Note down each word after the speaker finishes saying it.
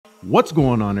What's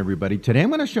going on, everybody? Today I'm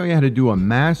going to show you how to do a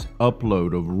mass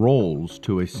upload of roles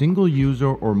to a single user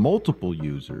or multiple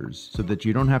users so that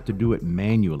you don't have to do it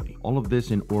manually. All of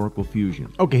this in Oracle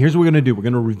Fusion. Okay, here's what we're going to do. We're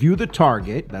going to review the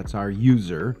target. That's our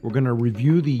user. We're going to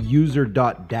review the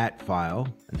User.dat file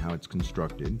and how it's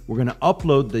constructed. We're going to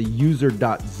upload the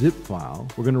User.zip file.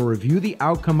 We're going to review the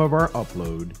outcome of our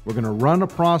upload. We're going to run a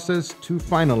process to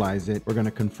finalize it. We're going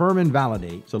to confirm and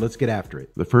validate. So let's get after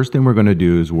it. The first thing we're going to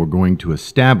do is we're going to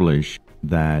establish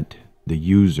that the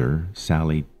user,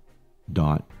 Sally.girl,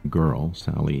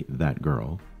 Sally that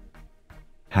girl,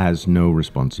 has no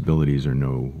responsibilities or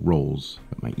no roles.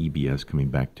 Got my EBS coming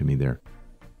back to me there.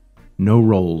 No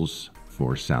roles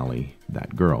for Sally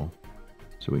that girl.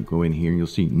 So we go in here and you'll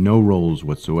see no roles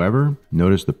whatsoever.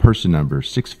 Notice the person number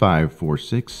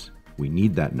 6546. We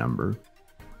need that number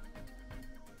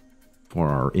for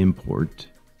our import.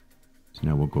 So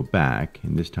now we'll go back,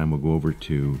 and this time we'll go over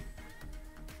to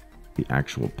the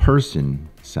actual person,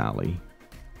 Sally,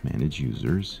 manage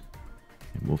users,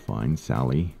 and we'll find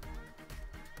Sally,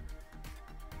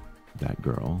 that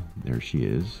girl. There she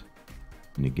is.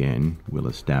 And again, we'll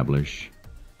establish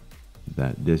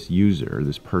that this user,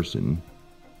 this person,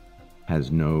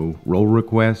 has no role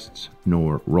requests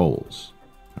nor roles.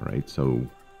 All right, so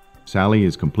Sally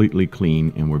is completely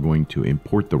clean, and we're going to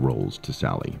import the roles to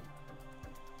Sally.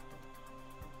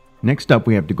 Next up,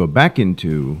 we have to go back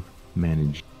into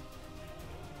manage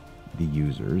the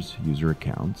users, user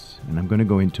accounts, and I'm going to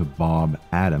go into Bob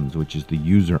Adams, which is the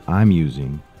user I'm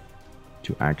using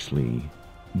to actually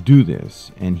do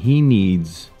this. And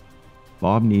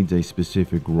Bob needs a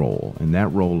specific role, and that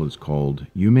role is called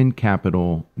Human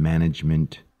Capital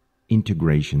Management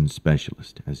Integration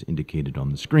Specialist, as indicated on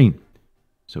the screen.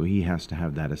 So he has to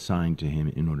have that assigned to him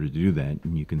in order to do that,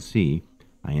 and you can see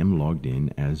I am logged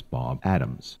in as Bob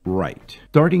Adams. Right.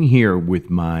 Starting here with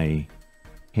my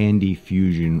handy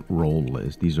Fusion role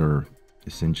list. These are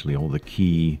essentially all the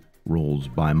key roles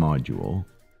by module.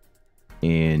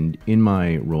 And in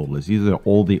my role list, these are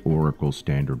all the Oracle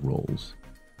standard roles.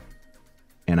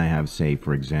 And I have, say,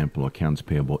 for example, accounts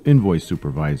payable invoice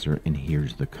supervisor, and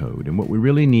here's the code. And what we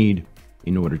really need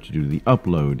in order to do the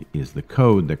upload is the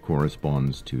code that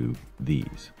corresponds to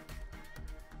these.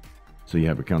 So you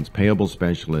have accounts payable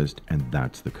specialist, and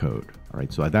that's the code. All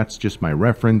right, so that's just my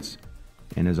reference.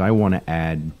 And as I want to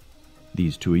add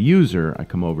these to a user, I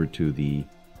come over to the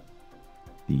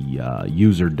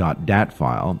user.dat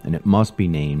file, and it must be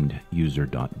named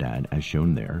user.dat as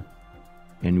shown there.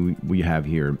 And we have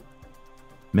here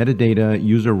metadata,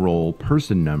 user role,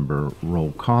 person number,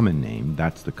 role common name,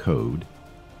 that's the code,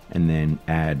 and then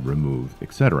add, remove,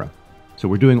 etc. So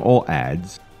we're doing all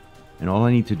adds, and all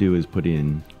I need to do is put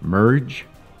in merge,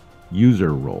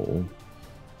 user role,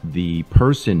 the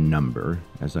person number,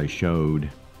 as I showed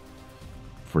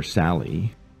for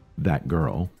Sally, that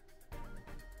girl,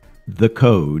 the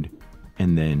code,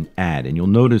 and then add. And you'll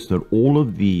notice that all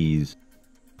of these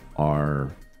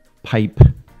are pipe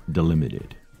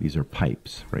delimited. These are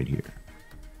pipes right here.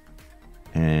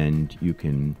 And you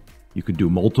could do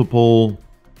multiple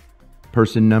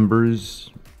person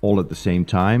numbers all at the same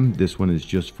time. This one is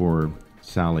just for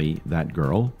Sally, that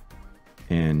girl,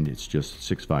 and it's just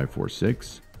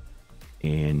 6546.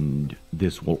 And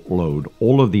this will load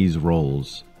all of these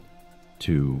roles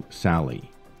to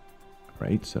Sally,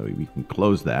 right? So we can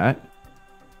close that,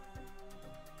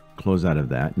 close out of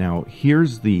that. Now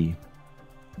here's the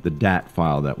DAT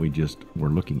file that we just were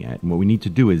looking at. And what we need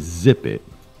to do is zip it.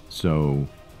 So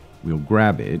we'll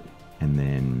grab it and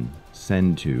then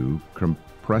send to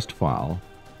compressed file.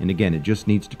 And again, it just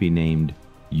needs to be named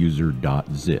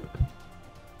user.zip.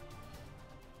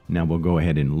 Now we'll go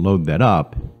ahead and load that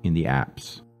up in the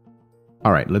apps.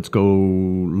 All right, let's go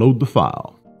load the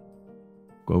file.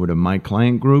 Go over to My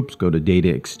Client Groups, go to Data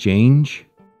Exchange.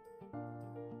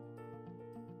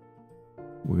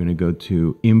 We're going to go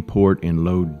to Import and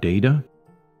Load Data.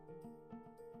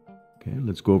 Okay,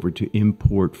 let's go over to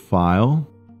Import File.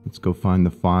 Let's go find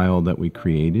the file that we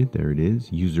created. There it is,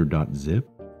 user.zip.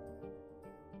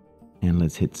 And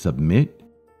let's hit Submit.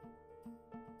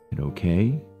 Hit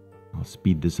OK. I'll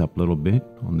speed this up a little bit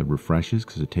on the refreshes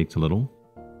because it takes a little.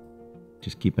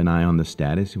 Just keep an eye on the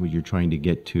status. What you're trying to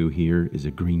get to here is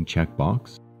a green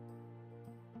checkbox.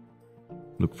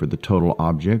 Look for the total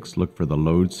objects. Look for the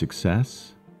load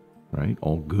success. Right,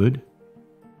 all good.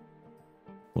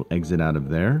 We'll exit out of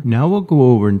there. Now we'll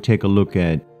go over and take a look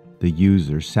at the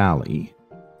user, Sally.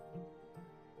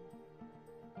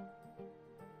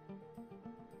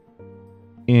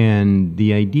 And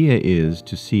the idea is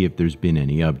to see if there's been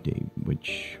any update,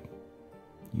 which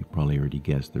you probably already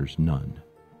guessed there's none.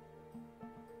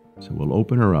 So we'll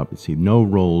open her up and see no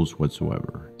roles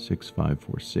whatsoever.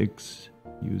 6546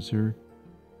 user.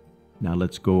 Now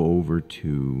let's go over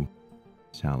to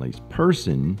Sally's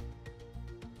person,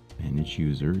 manage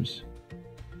users,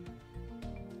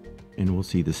 and we'll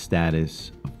see the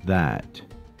status of that.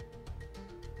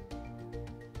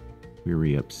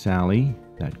 Query up Sally,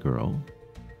 that girl.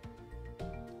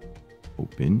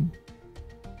 Open.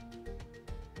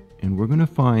 And we're going to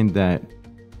find that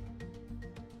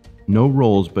no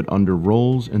roles, but under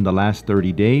roles in the last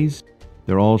 30 days,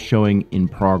 they're all showing in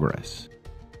progress,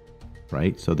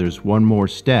 right? So there's one more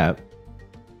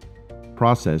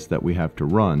process that we have to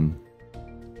run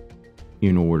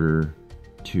in order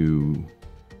to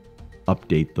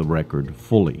update the record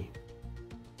fully.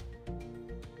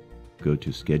 Go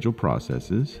to schedule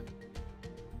processes,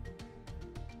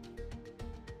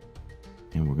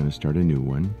 and we're going to start a new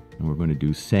one, and we're going to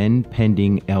do send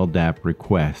pending LDAP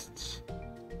requests.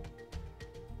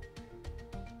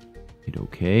 Hit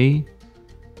OK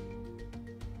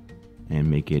and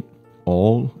make it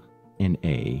all an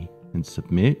A and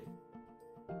submit.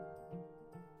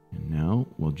 And now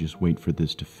we'll just wait for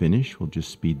this to finish. We'll just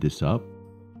speed this up.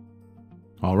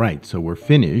 All right, so we're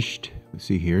finished. We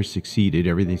see here succeeded,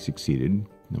 everything succeeded.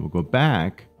 Then we'll go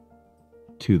back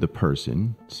to the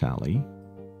person, Sally.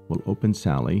 We'll open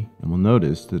Sally and we'll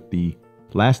notice that the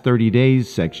last 30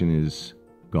 days section is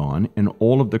gone and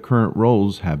all of the current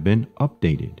roles have been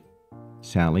updated.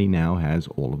 Sally now has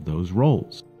all of those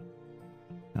roles.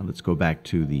 Now let's go back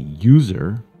to the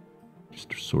user,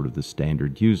 just sort of the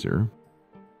standard user,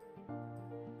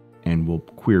 and we'll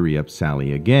query up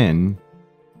Sally again.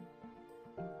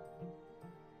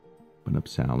 Open up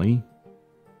Sally,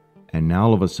 and now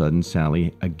all of a sudden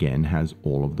Sally again has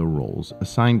all of the roles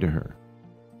assigned to her.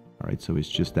 All right, so it's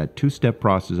just that two-step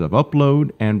process of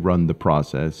upload and run the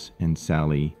process, and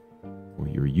Sally, or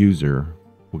your user,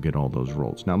 will get all those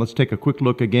roles. Now let's take a quick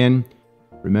look again.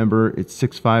 Remember, it's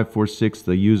 6546,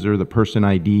 the user, the person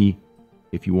ID.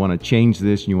 If you want to change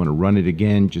this and you want to run it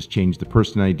again, just change the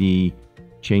person ID,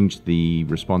 change the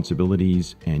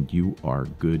responsibilities, and you are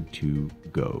good to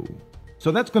go.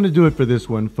 So that's going to do it for this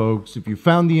one, folks. If you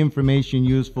found the information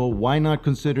useful, why not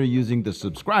consider using the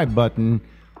subscribe button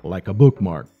like a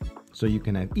bookmark so you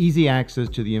can have easy access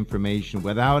to the information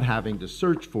without having to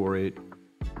search for it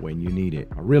when you need it.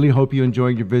 I really hope you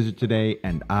enjoyed your visit today,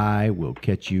 and I will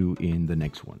catch you in the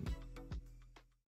next one.